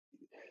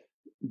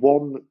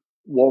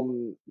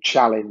one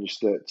challenge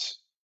that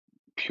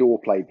pure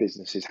play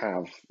businesses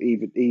have,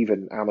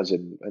 even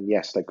Amazon, and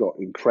yes, they've got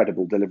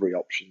incredible delivery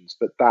options,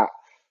 but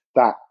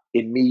that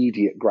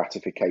immediate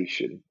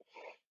gratification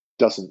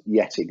doesn't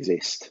yet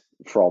exist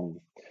from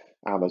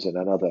Amazon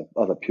and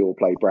other pure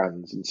play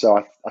brands. And so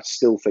I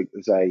still think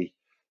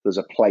there's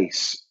a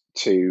place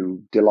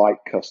to delight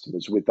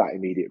customers with that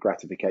immediate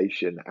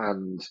gratification,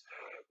 and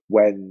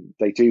when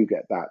they do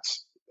get that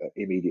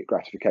immediate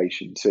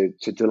gratification,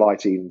 to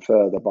delight even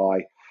further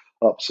by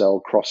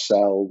upsell, cross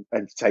sell,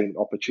 entertainment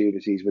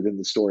opportunities within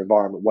the store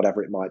environment,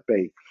 whatever it might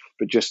be,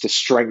 but just to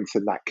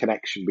strengthen that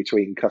connection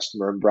between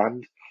customer and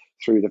brand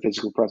through the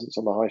physical presence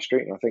on the high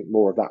street. And I think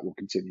more of that will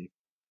continue.